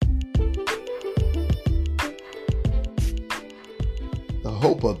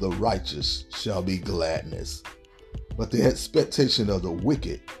hope of the righteous shall be gladness, but the expectation of the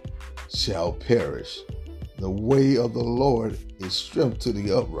wicked shall perish. The way of the Lord is strength to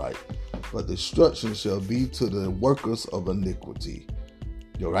the upright, but destruction shall be to the workers of iniquity.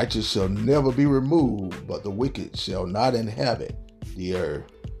 The righteous shall never be removed, but the wicked shall not inhabit the earth.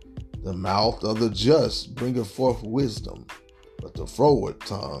 The mouth of the just bringeth forth wisdom, but the froward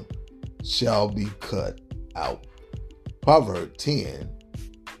tongue shall be cut out. Proverbs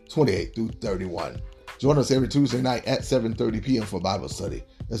 10:28-31. Join us every Tuesday night at 7:30 p.m. for Bible study.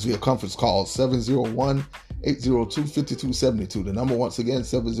 That's via conference call 701-802-5272. The number once again,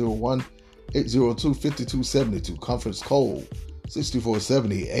 701-802-5272. Conference code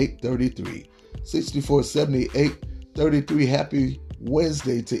 6470-833. 6470-833. Happy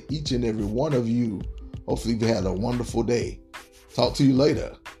Wednesday to each and every one of you. Hopefully you had a wonderful day. Talk to you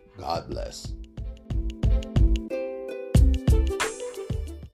later. God bless.